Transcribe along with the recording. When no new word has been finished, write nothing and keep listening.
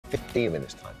15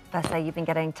 minutes' time. I say you've been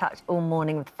getting in touch all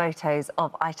morning with photos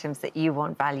of items that you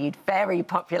want valued. Very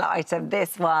popular item,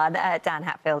 this one. Dan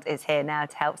Hatfield is here now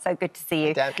to help. So good to see you.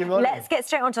 Hey, Dan, good morning. Let's get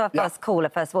straight on to our first caller.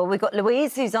 First of all, we've got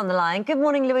Louise, who's on the line. Good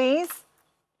morning, Louise.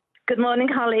 Good morning,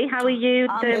 Holly. How are you?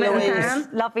 Louise.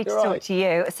 Lovely to talk to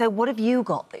you. So what have you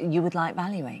got that you would like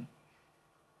valuing?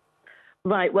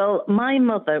 Right, well, my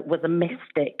mother was a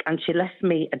mystic and she left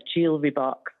me a jewellery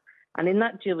box. And in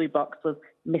that jewellery box was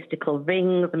mystical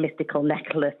rings and mystical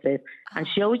necklaces. And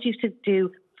she always used to do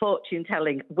fortune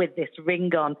telling with this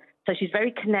ring on. So she's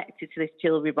very connected to this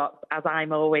jewellery box, as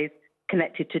I'm always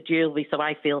connected to jewellery. So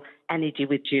I feel energy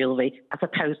with jewellery as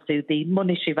opposed to the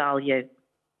monetary value.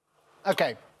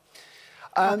 OK.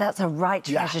 That's a right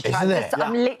treasure trove.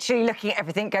 I'm literally looking at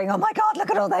everything going, oh, my God,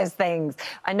 look at all those things.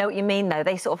 I know what you mean, though.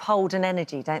 They sort of hold an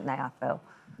energy, don't they, I feel?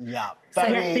 Yeah. So,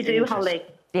 yes, they do, Holly.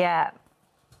 Yeah.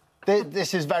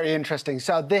 This is very interesting.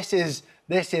 So this is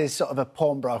sort of a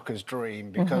pawnbroker's dream,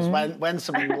 because when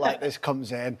something like this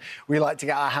comes in, we like to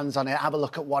get our hands on it, have a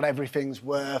look at what everything's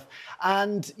worth.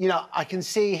 And, you know, I can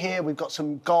see here we've got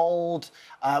some gold,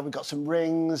 we've got some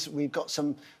rings, we've got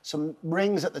some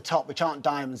rings at the top which aren't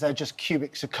diamonds, they're just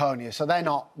cubic zirconia, so they're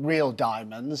not real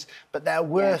diamonds, but they're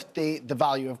worth the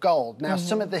value of gold. Now,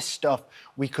 some of this stuff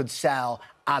we could sell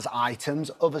as items,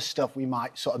 other stuff we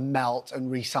might sort of melt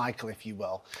and recycle, if you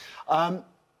will.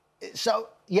 So,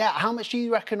 yeah, how much do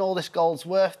you reckon all this gold's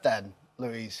worth then,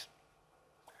 Louise?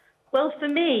 Well, for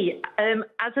me,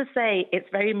 as I say, it's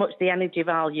very much the energy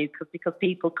value because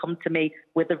people come to me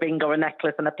with a ring or a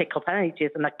necklace and I pick up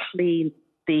energies and I clean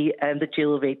the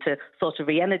jewellery to sort of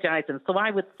re-energise them. So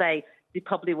I would say they're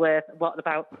probably worth, what,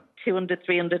 about 200,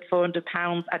 300, 400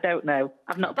 pounds? I don't know.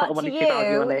 I've not put a monetary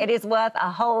value on it. It is worth a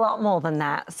whole lot more than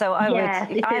that. So I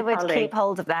would keep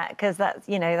hold of that because that's,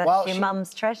 you know, that's your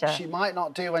mum's treasure. She might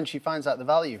not do when she finds out the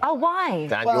value. Oh, why?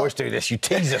 Dan, you always do this. You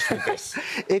tease us with this.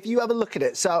 If you have a look at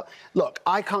it. So, look,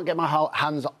 I can't get my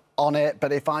hands on it,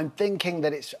 but if I'm thinking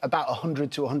that it's about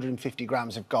 100 to 150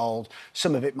 grams of gold,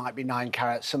 some of it might be 9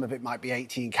 carat, some of it might be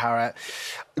 18 carat.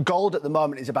 Gold at the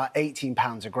moment is about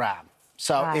 £18 a gram.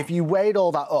 So if you weighed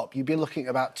all that up, you'd be looking at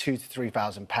about £2,000 to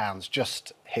 £3,000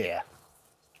 just here.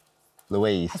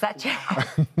 Louise. Is that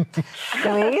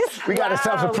Louise? We got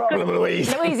ourselves a problem,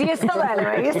 Louise. Louise, you're still there,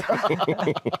 Louise.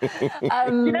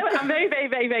 You know, I'm very, very,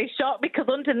 very, very shocked because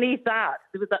underneath that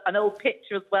there was an old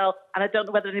picture as well, and I don't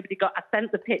know whether anybody got. I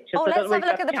sent the picture. Oh, so let's have a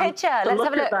look at the picture. Let's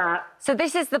have a look. That. So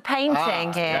this is the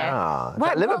painting here. Yeah.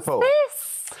 What's Liverpool.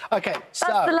 this? OK, so...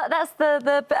 That's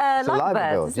the live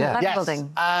birds, yeah. Yes,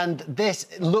 building. and this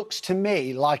looks to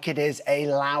me like it is a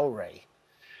Lowry.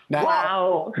 Now,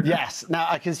 wow. Yes. Now,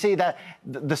 I can see that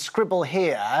the scribble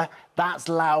here, that's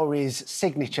Lowry's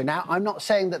signature. Now, I'm not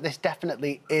saying that this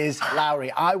definitely is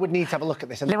Lowry. I would need to have a look at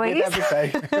this. And Louise?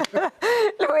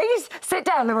 Louise, sit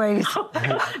down, Louise.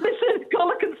 Listen,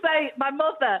 all I can say, my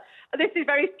mother, this is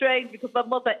very strange because my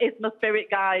mother is my spirit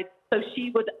guide, so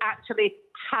she would actually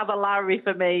have a Lowry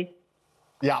for me.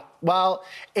 Yeah, well,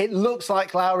 it looks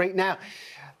like Lowry. Now,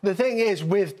 the thing is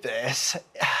with this...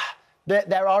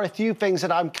 There are a few things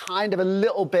that I'm kind of a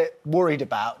little bit worried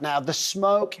about. Now, the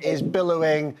smoke is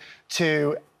billowing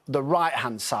to the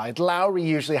right-hand side. Lowry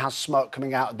usually has smoke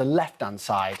coming out of the left-hand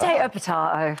side. Potato,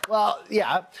 potato. Well,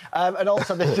 yeah. And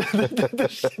also the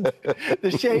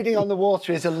shading on the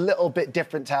water is a little bit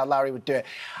different to how Lowry would do it.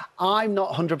 I'm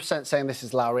not 100% saying this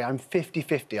is Lowry. I'm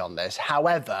 50-50 on this.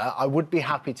 However, I would be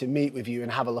happy to meet with you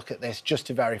and have a look at this just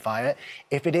to verify it.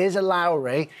 If it is a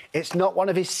Lowry, it's not one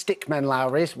of his stickmen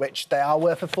Lowrys, which they are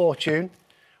worth a fortune,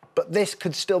 but this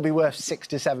could still be worth £6,000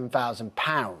 to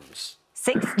 £7,000.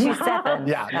 6 to 7?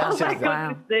 Yeah, that's it.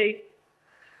 Wow.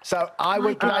 So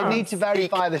I need to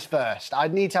verify this first.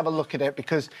 I'd need to have a look at it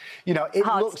because, you know, it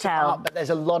looks art, but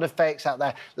there's a lot of fakes out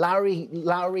there.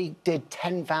 Lowry did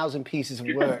 10,000 pieces of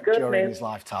work during his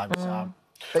lifetime. So,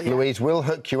 but yeah. Louise, we'll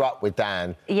hook you up with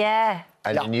Dan. Yeah.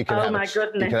 And you can have a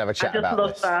chat about this. I just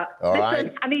love that. All right?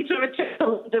 Listen, I need to have a trip to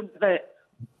London with it.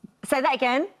 Say that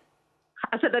again.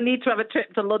 I said I need to have a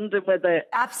trip to London with it.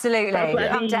 Absolutely.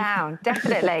 I'm down.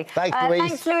 Definitely. Thanks, Louise.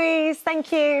 Thanks, Louise.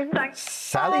 Thank you. Thanks.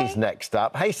 Sally's next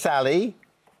up. Hey, Sally.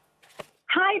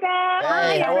 Hi there.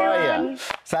 Hey, how are you?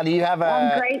 Sally, you have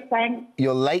I'm great, thanks.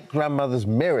 Your late grandmother's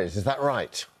mirrors, is that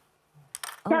right?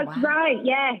 That's right,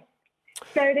 yeah.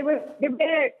 So they were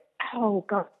oh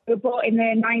God, they were bought in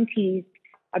the 90s,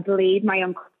 I believe, my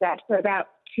uncle said, for about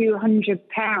 £200.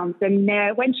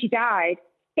 And when she died,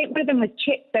 I think one of them was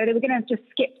chipped, so they were going to just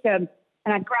skip them.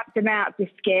 And I grabbed them out of the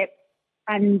skip.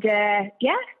 And,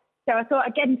 yeah, so I thought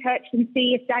I'd get in touch and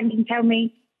see if Dan can tell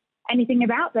me anything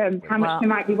about them, how much they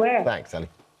might be worth. Thanks, Sally.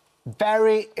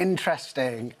 Very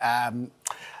interesting.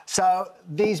 So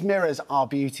these mirrors are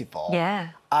beautiful. Yeah.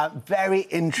 Very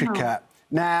intricate.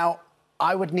 Now,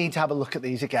 I would need to have a look at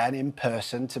these again in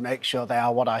person to make sure they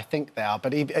are what I think they are.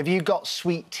 But have you got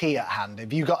sweet tea at hand?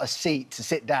 Have you got a seat to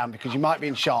sit down? Because you might be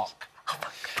in shock.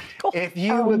 If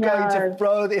you were going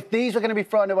to if these were going to be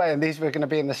thrown away and these were going to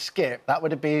be in the skip, that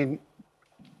would have been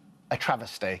a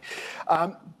travesty.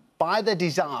 By the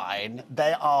design,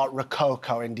 they are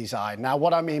Rococo in design. Now,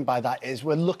 what I mean by that is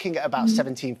we're looking at about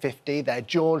 1750. They're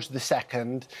George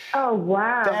II. Oh,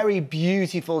 wow. Very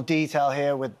beautiful detail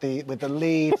here with the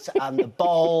leaves and the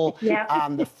bowl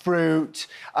and the fruit.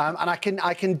 And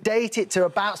I can date it to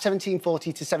about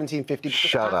 1740 to 1750.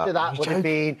 Because after that would have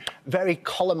been very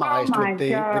columnised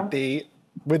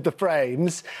with the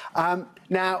frames.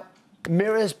 Now,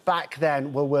 mirrors back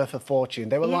then were worth a fortune.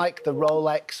 They were like the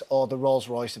Rolex or the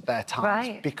Rolls-Royce of their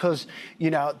times because,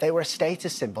 you know, they were a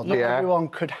status symbol. Not everyone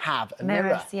could have a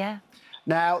mirror.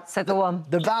 Now, so go on.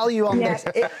 The value on this,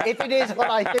 if it is what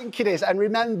I think it is, and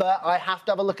remember, I have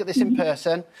to have a look at this in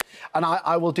person, and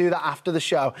I will do that after the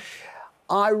show.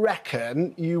 I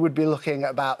reckon you would be looking at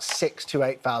about £6,000 to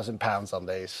 £8,000 on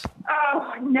these.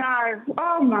 Oh, no.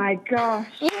 Oh, my gosh.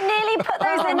 You nearly put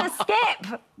those in a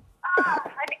skip.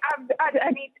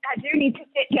 I do need to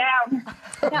sit down.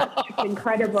 That's just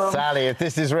incredible. Sally, if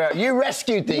this is real, you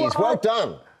rescued these. Well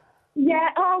done. Yeah.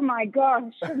 Oh my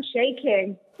gosh, I'm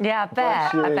shaking. Yeah, I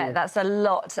bet that's a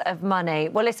lot of money.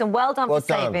 Well, listen, well done for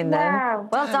saving them. Wow.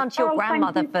 Well done to your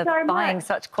grandmother for buying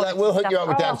such quality We'll hook stuff. you up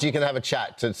with Dan so you can have a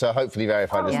chat to hopefully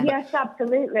verify this. Yes,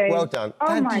 absolutely. Well done. Oh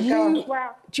Dan, my gosh,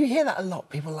 wow. Do you hear that a lot?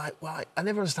 People are like, well, I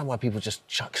never understand why people just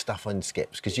chuck stuff on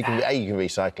skips because you can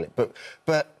recycle it, but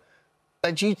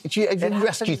have you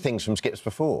rescued things from skips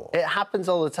before? It happens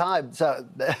all the time. So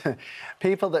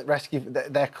people that rescue,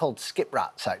 they're called skip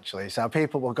rats, actually. So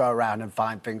people will go around and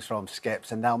find things from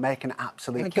skips and they'll make an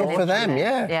absolute Good for them,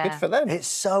 good for them. It's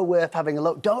so worth having a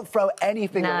look. Don't throw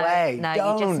anything away. No,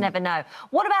 you just never know.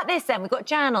 What about this then? We've got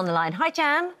Jan on the line. Hi,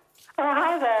 Jan.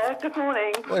 Hi there. Good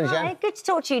morning. Morning, Jan. Hi, good to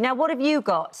talk to you. Now, what have you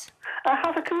got? I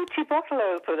have a Gucci bottle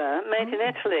opener made in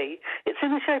Italy. It's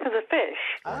in the shape of a fish,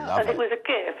 and it was a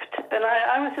gift. And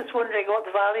I was just wondering what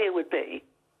the value would be.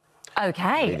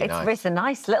 OK, it's a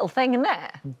nice little thing, isn't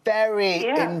it? Very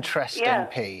interesting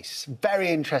piece. Very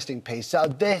interesting piece. So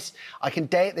this, I can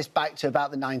date this back to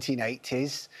about the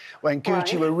 1980s, when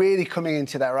Gucci were really coming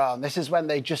into their own. This is when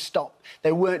they just stopped.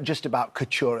 They weren't just about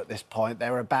couture at this point. They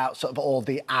were about sort of all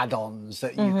the add-ons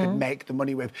that you could make the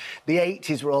money with. The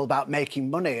 80s were all about making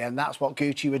money, and that's what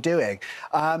Gucci were doing.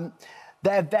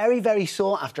 They're very, very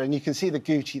sought after, and you can see the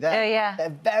Gucci there. Oh, yeah.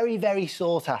 They're very, very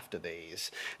sought after,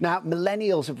 these. Now,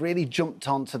 millennials have really jumped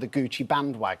onto the Gucci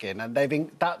bandwagon, and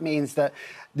that means that,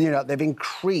 you know, they've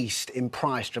increased in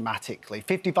price dramatically.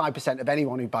 55% of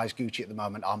anyone who buys Gucci at the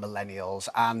moment are millennials,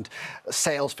 and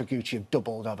sales for Gucci have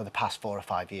doubled over the past 4 or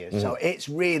 5 years. So it's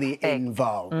really in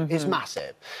vogue. It's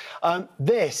massive.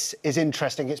 This is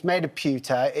interesting. It's made of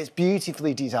pewter. It's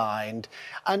beautifully designed.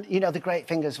 And, you know, the great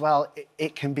thing as well,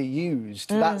 it can be used.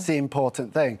 That's the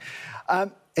important thing.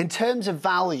 In terms of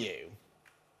value,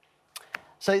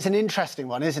 so it's an interesting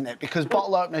one, isn't it? Because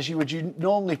bottle openers you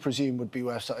normally presume would be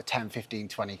worth sort of 10, 15,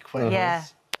 20 quid. Yeah.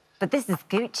 But this is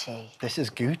Gucci. This is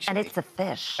Gucci. And it's a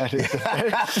fish. And it's a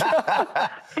fish.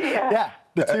 Yeah,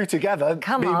 the two together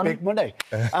mean big money.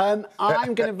 I'm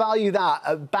going to value that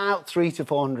at about £300 to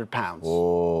 £400.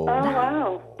 Oh,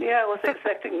 wow. Yeah, I wasn't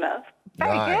expecting that.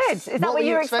 Very good. Is that what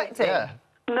you were expecting? Yeah.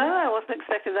 No, I wasn't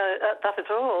expecting that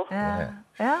at all.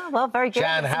 Yeah, well, very good.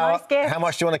 Jan, how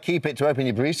much do you want to keep it to open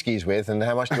your brewskis with, and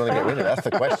how much do you want to get rid of it? That's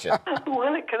the question.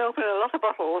 Well, it can open a lot of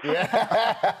bottles.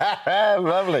 Yeah,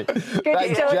 lovely. Good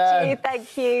to talk to you.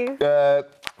 Thank you.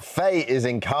 Faye is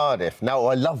in Cardiff. Now,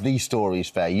 I love these stories,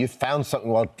 Faye. You found something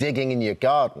while digging in your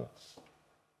garden.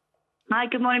 Hi,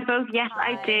 good morning, both. Yes,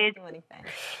 Hi. I did. Good morning, Faye.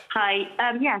 Hi.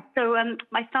 So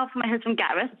myself and my husband,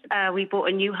 Gareth, we bought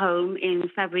a new home in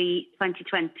February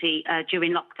 2020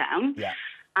 during lockdown. Yeah.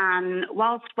 And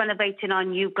whilst renovating our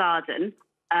new garden,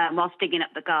 whilst digging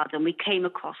up the garden, we came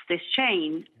across this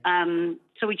chain.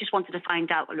 So we just wanted to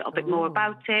find out a little bit more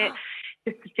about it,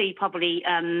 just to see probably...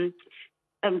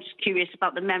 I'm just curious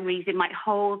about the memories it might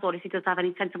hold, or if it does have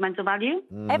any sentimental value.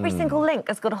 Every single link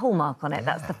has got a hallmark on it.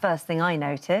 That's the first thing I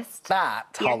noticed.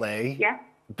 That, Holly... Yeah.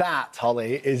 That,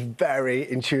 Holly, is very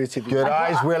intuitive. Good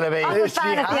eyes, Willoughby. I'm a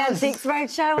fan of the Antiques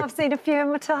Roadshow. I've seen a few in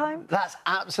my time. That's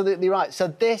absolutely right. So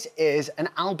this is an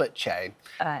Albert chain.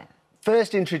 Right.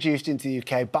 First introduced into the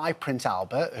UK by Prince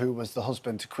Albert, who was the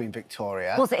husband to Queen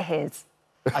Victoria. Was it his?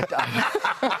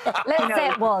 Let's say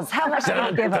it was. How much did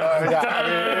you give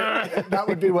us? That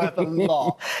would be worth a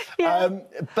lot.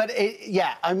 But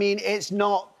I mean, it's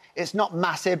not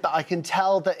massive, but I can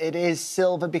tell that it is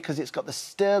silver because it's got the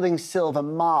sterling silver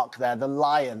mark there, the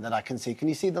lion that I can see. Can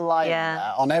you see the lion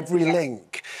there on every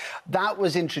link? That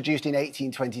was introduced in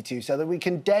 1822, so that we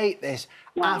can date this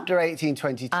after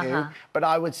 1822, but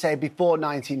I would say before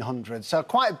 1900. So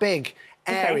quite a big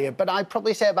area, but I'd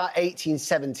probably say about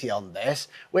 1870 on this,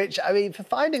 which, I mean, for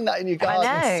finding that in your garden...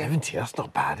 1870, that's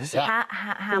not bad, is it?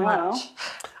 How much?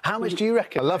 How much do you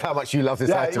reckon? I love how much you love this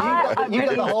item. You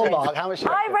got the whole mark. How much do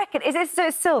you reckon? I reckon... Is it so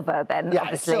it's silver, then, yeah,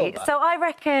 obviously? It's silver. So I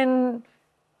reckon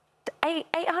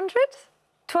 800?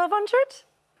 1,200?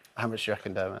 How much do you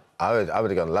reckon, Dermot? I would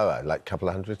have gone lower, like a couple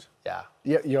of hundred. Yeah.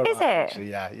 You're is right, it?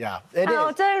 Actually. Yeah. It oh,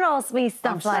 is. don't ask me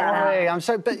stuff like that. that. I'm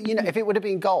sorry, but, you know, if it would have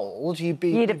been gold, you'd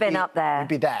have been up there. You'd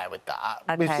be there with that.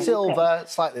 Okay. With silver,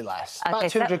 slightly less. About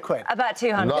 200 quid. About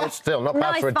 200. Not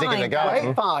bad for a dig in the garden.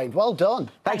 Great find. Well done.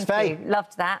 Thanks, Faye.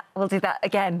 Loved that. We'll do that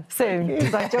again soon.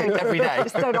 Because I enjoyed it every day.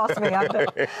 Just don't ask me.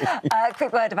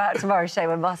 Quick word about tomorrow's show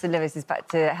when Martin Lewis is back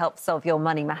to help solve your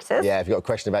money matters. Yeah, if you've got a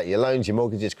question about your loans, your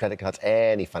mortgages, credit cards,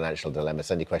 any financial dilemma,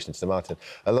 send your questions to Martin,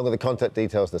 along with the contact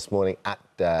details this morning at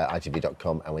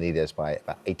itv.com, and we need those by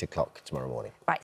about 8 o'clock tomorrow morning. Right.